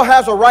the devil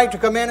has a right to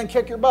come in and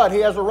kick your butt. He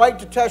has a right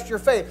to test your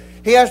faith.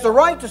 He has the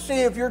right to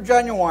see if you're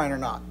genuine or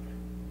not.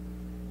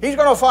 He's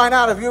going to find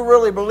out if you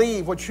really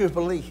believe what you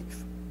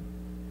believe.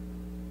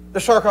 The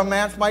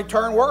circumstance might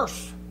turn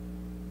worse.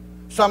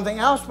 Something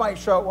else might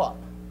show up.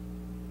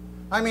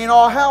 I mean,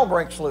 all hell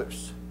breaks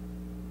loose.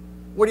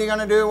 What are you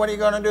going to do? What are you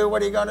going to do?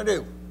 What are you going to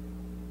do?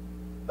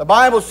 The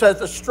Bible says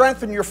to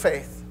strengthen your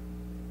faith,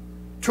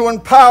 to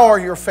empower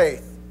your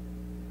faith.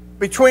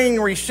 Between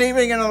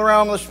receiving into the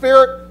realm of the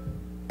Spirit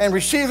and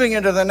receiving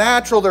into the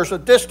natural, there's a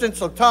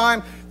distance of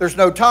time. There's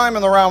no time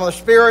in the realm of the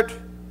Spirit.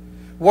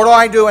 What do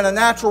I do in the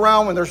natural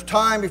realm when there's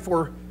time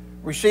before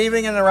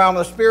receiving in the realm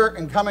of the Spirit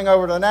and coming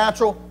over to the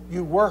natural?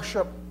 You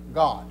worship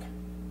God.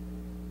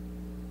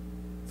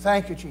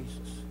 Thank you, Jesus.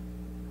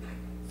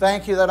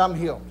 Thank you that I'm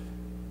healed.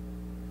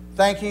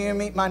 Thank you, you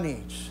meet my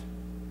needs.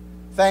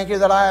 Thank you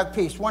that I have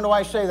peace. When do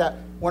I say that?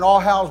 When all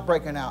hell's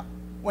breaking out.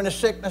 When the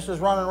sickness is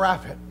running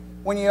rapid.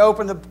 When you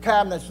open the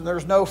cabinets and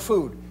there's no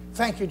food.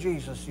 Thank you,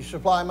 Jesus. You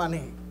supply my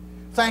need.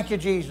 Thank you,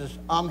 Jesus.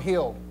 I'm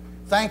healed.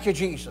 Thank you,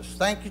 Jesus.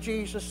 Thank you,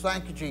 Jesus.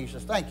 Thank you,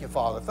 Jesus. Thank you,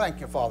 Father. Thank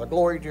you, Father.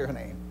 Glory to your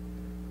name.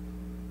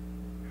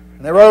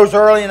 And they rose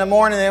early in the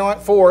morning. They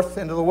went forth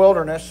into the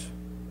wilderness.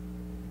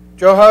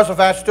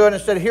 Jehoshaphat stood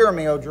and said, hear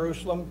me, O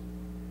Jerusalem.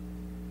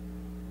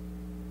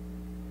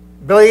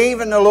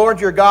 Believe in the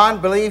Lord your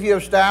God. Believe you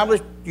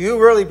established. Do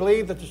you really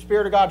believe that the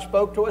Spirit of God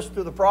spoke to us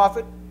through the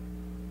prophet?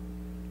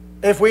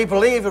 If we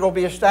believe, it will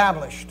be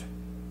established.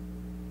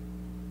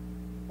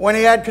 When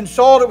he had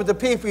consulted with the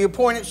people, he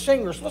appointed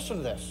singers. Listen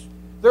to this.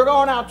 They're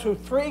going out to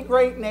 3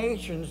 great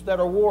nations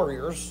that are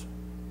warriors,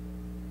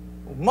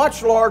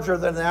 much larger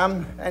than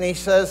them. And he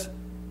says,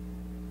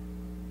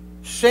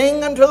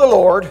 sing unto the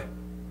Lord,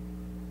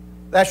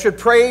 that should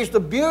praise the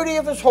beauty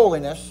of his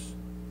holiness,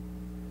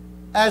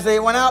 as they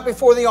went out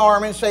before the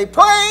army, and say,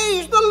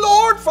 praise the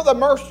Lord, for the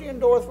mercy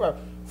endureth forever.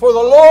 For the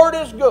Lord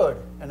is good,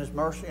 and his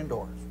mercy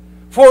endures.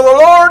 For the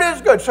Lord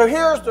is good. So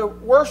here's the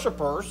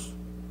worshipers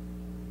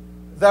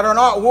that are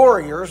not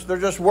warriors. They're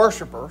just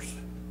worshipers.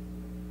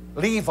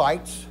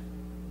 Levites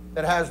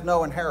that has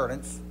no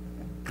inheritance.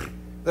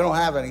 They don't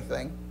have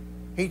anything.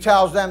 He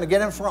tells them to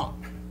get in front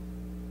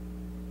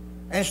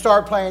and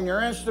start playing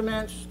your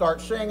instruments, start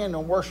singing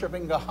and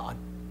worshiping God.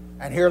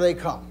 And here they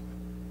come.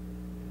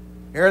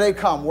 Here they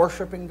come,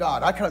 worshiping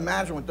God. I can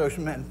imagine what those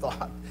men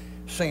thought,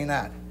 seeing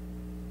that.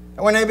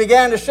 And when they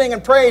began to sing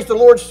and praise, the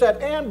Lord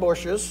set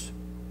ambushes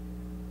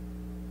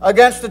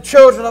against the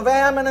children of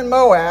Ammon and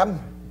Moab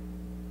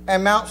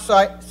and Mount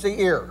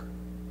Seir,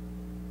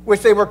 which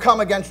they were come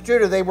against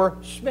Judah. They were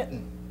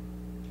smitten.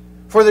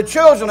 For the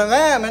children of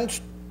Ammon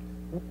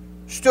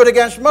stood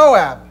against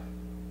Moab.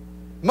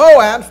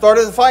 Moab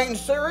started to fight in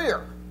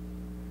Seir,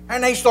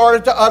 and they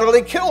started to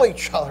utterly kill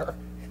each other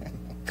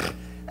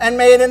and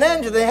made an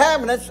end to the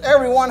inhabitants.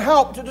 Everyone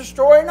helped to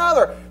destroy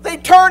another. They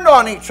turned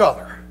on each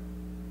other.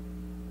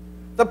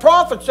 The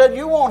prophet said,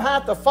 you won't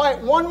have to fight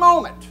one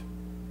moment.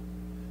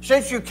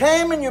 Since you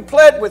came and you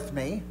pled with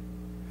me,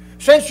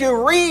 since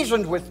you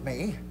reasoned with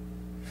me,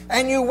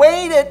 and you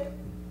waited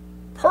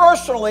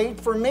personally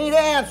for me to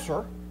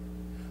answer,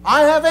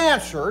 I have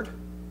answered.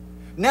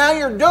 Now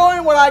you're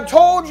doing what I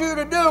told you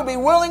to do. Be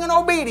willing and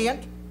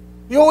obedient.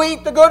 You'll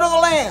eat the good of the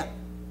land.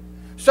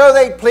 So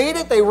they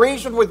pleaded. They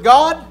reasoned with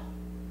God.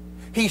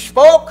 He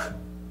spoke.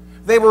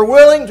 They were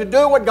willing to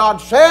do what God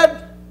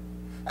said.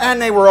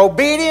 And they were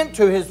obedient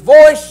to his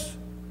voice.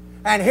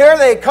 And here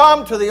they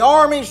come to the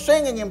army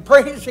singing and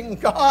praising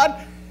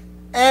God.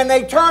 And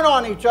they turn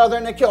on each other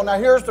and they kill. Now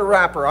here's the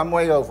wrapper. I'm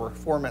way over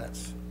 4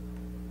 minutes.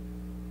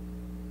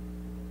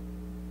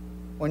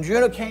 When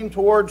Judah came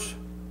towards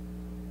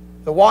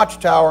the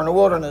watchtower in the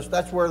wilderness,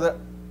 that's where the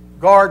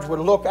guards would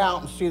look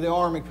out and see the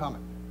army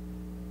coming.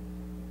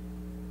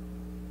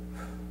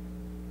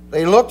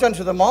 They looked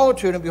unto the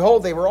multitude, and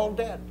behold, they were all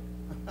dead.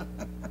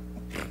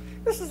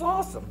 This is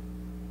awesome.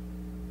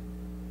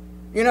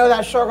 You know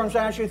that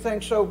circumstance you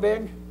think so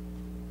big?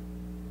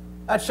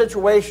 That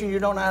situation you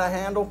don't know how to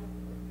handle.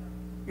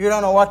 You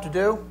don't know what to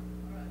do.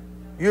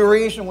 You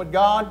reason with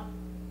God.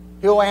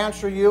 He'll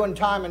answer you in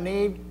time of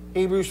need.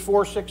 Hebrews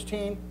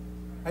 4:16.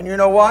 And you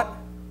know what?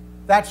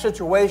 That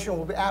situation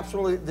will be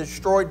absolutely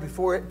destroyed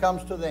before it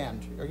comes to the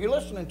end. Are you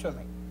listening to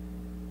me?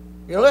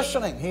 You're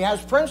listening. He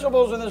has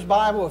principles in His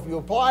Bible. If you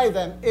apply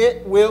them,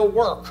 it will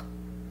work.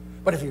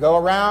 But if you go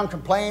around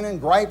complaining,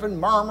 griping,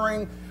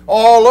 murmuring,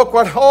 oh, look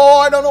what, oh,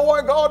 I don't know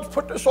why God's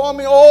put this on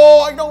me.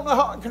 Oh, I don't know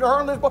how I can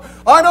earn this.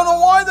 I don't know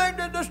why they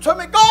did this to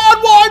me. God,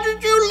 why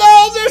did you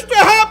allow this to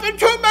happen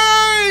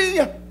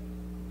to me?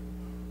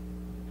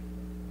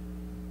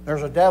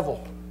 There's a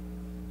devil.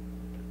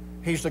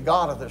 He's the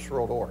God of this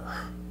world order.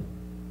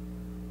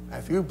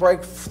 If you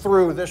break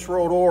through this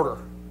world order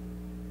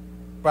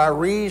by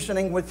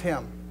reasoning with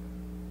Him,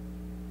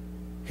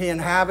 He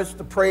inhabits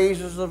the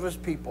praises of His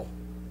people.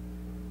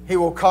 He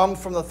will come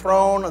from the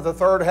throne of the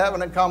third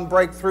heaven and come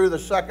break through the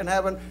second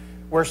heaven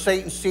where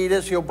Satan's seat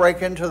is. He'll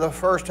break into the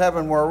first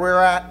heaven where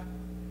we're at,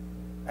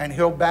 and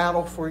He'll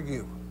battle for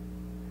you.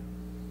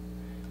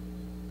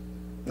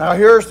 Now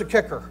here's the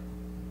kicker.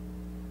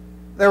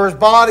 There was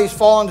bodies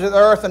fallen to the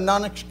earth and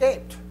none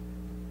escaped.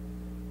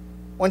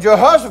 When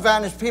Jehoshaphat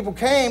and his people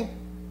came,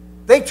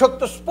 they took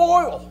the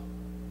spoil.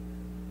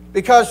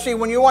 Because, see,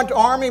 when you went to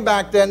army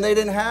back then, they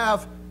didn't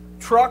have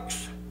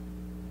trucks.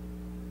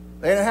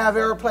 They didn't have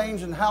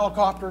airplanes and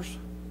helicopters.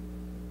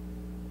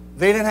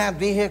 They didn't have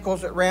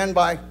vehicles that ran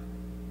by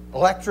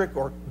electric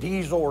or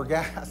diesel or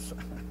gas.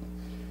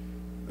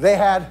 They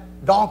had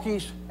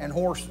donkeys and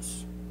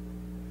horses.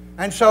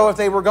 And so if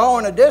they were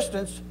going a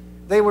distance,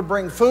 they would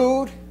bring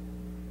food,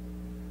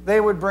 they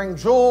would bring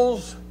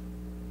jewels,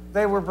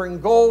 they would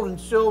bring gold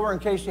and silver in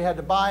case you had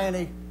to buy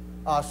any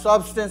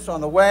substance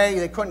on the way.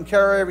 They couldn't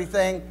carry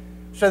everything,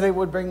 so they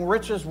would bring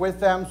riches with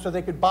them so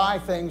they could buy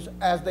things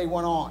as they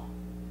went on.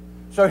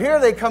 So here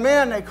they come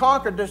in, they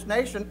conquered this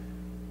nation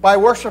by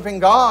worshiping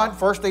God.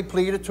 First they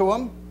pleaded to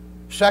Him.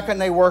 Second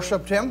they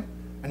worshiped Him.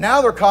 And now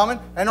they're coming,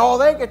 and all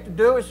they get to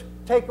do is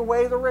take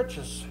away the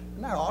riches.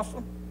 Isn't that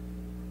awesome?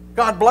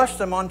 God blessed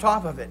them on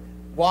top of it.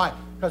 Why?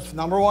 Because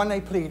number one, they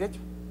pleaded,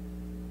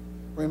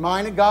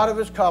 reminded God of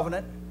His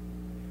covenant,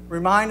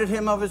 reminded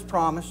Him of His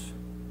promise.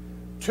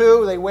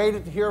 Two, they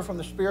waited to hear from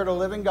the Spirit of the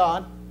living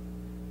God.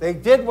 They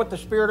did what the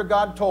Spirit of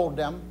God told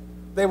them.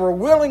 They were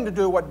willing to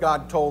do what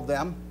God told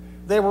them.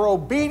 They were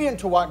obedient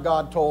to what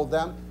God told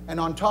them. And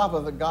on top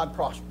of it, God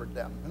prospered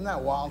them. Isn't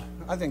that wild?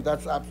 I think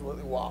that's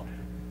absolutely wild.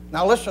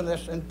 Now listen to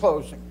this in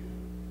closing.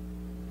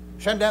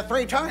 Said that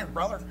 3 times,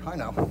 brother. I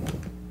know.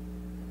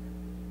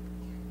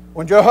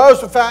 When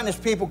Jehoshaphat and his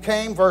people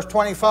came, verse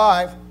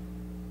 25,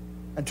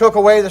 and took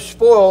away the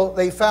spoil,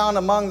 they found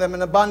among them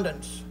in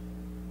abundance,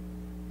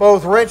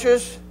 both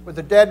riches with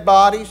the dead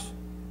bodies,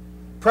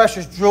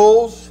 precious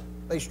jewels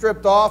they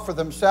stripped off for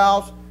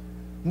themselves,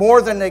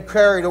 more than they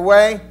carried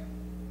away,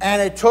 and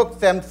it took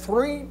them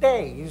 3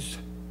 days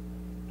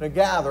to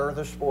gather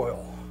the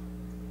spoil.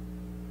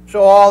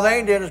 So all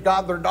they did is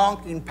got their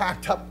donkey and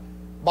packed up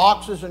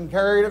boxes and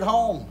carried it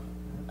home.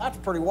 That's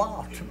pretty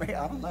wild to me.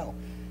 I don't know.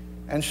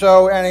 And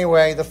so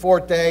anyway, the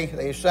 4th day,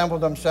 they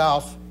assembled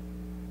themselves.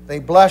 They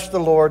blessed the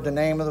Lord, the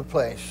name of the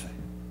place.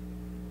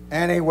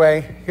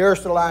 Anyway,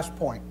 here's the last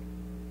point.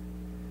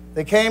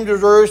 They came to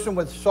Jerusalem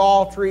with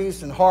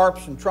psalteries and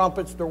harps and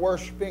trumpets. They're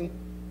worshiping.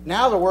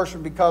 Now they're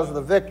worshiping because of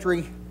the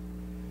victory.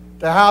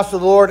 The house of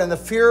the Lord, and the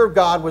fear of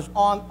God was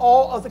on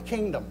all of the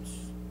kingdoms,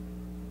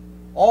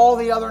 all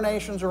the other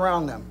nations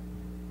around them.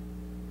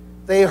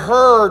 They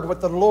heard what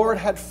the Lord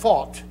had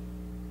fought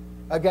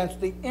against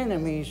the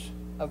enemies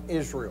of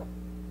Israel.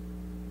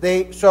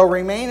 So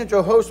remaining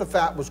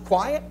Jehoshaphat was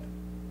quiet,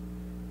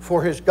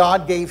 for his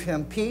God gave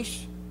him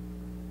peace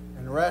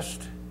and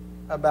rest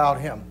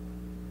about him.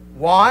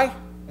 Why?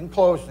 In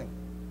closing,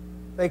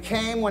 they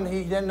came when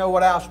he didn't know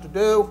what else to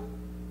do.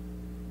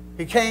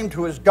 He came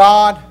to his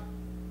God,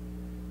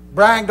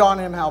 bragged on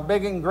Him how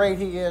big and great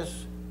He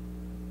is,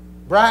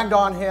 bragged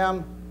on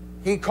Him.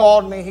 He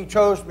called me, He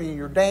chose me, He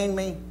ordained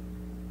me.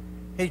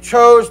 He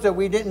chose that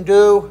we didn't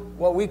do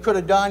what we could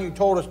have done. You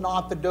told us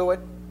not to do it.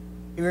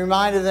 He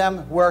reminded them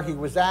where He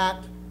was at,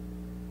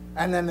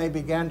 and then they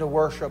began to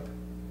worship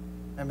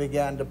and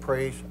began to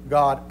praise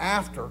God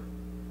after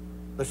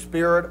the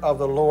Spirit of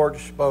the Lord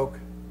spoke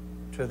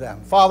to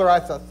them. Father, I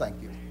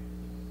thank You.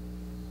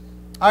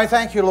 I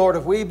thank You, Lord,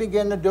 if we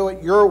begin to do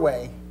it Your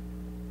way,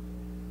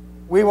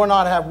 we will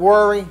not have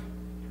worry.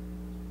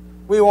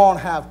 We won't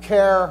have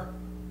care.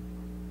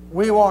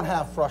 We won't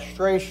have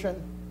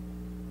frustration.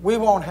 We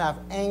won't have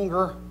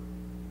anger.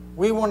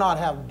 We will not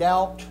have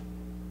doubt.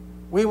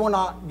 We will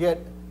not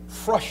get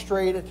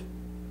frustrated.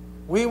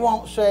 We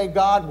won't say,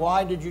 God,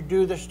 why did You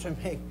do this to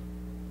me?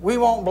 We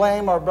won't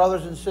blame our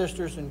brothers and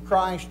sisters in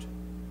Christ.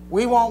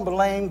 We won't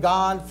blame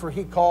God for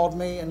He called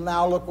me and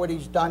now look what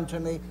He's done to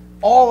me.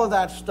 All of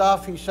that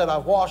stuff, He said,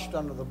 I've washed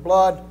under the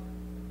blood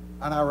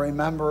and I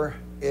remember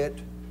it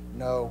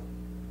no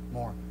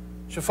more.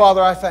 So,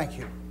 Father, I thank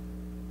You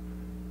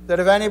that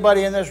if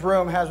anybody in this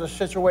room has a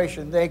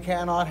situation they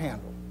cannot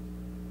handle,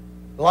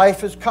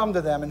 Life has come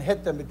to them and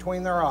hit them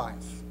between their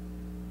eyes.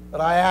 But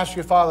I ask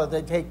you, Father,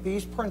 they take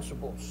these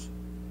principles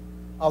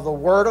of the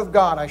Word of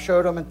God. I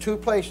showed them in two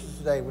places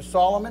today, with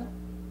Solomon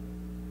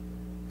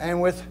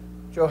and with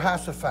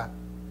Jehoshaphat,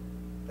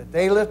 that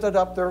they lifted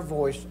up their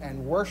voice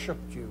and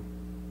worshiped you.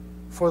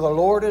 For the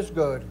Lord is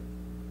good,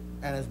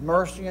 and His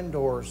mercy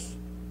endures,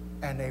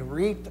 and they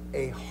reaped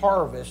a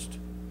harvest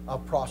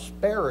of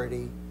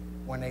prosperity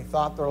when they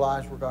thought their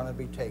lives were going to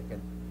be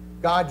taken.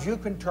 God, you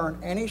can turn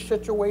any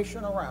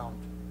situation around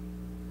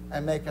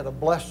and make it a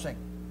blessing.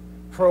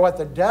 For what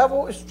the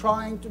devil is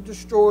trying to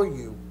destroy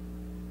you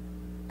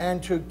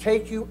and to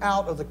take you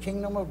out of the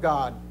kingdom of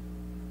God,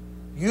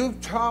 you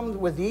come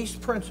with these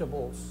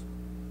principles.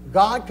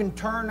 God can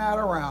turn that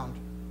around,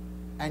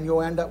 and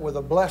you'll end up with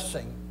a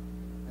blessing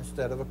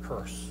instead of a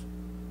curse.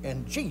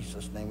 In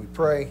Jesus' name we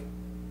pray.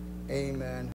 Amen.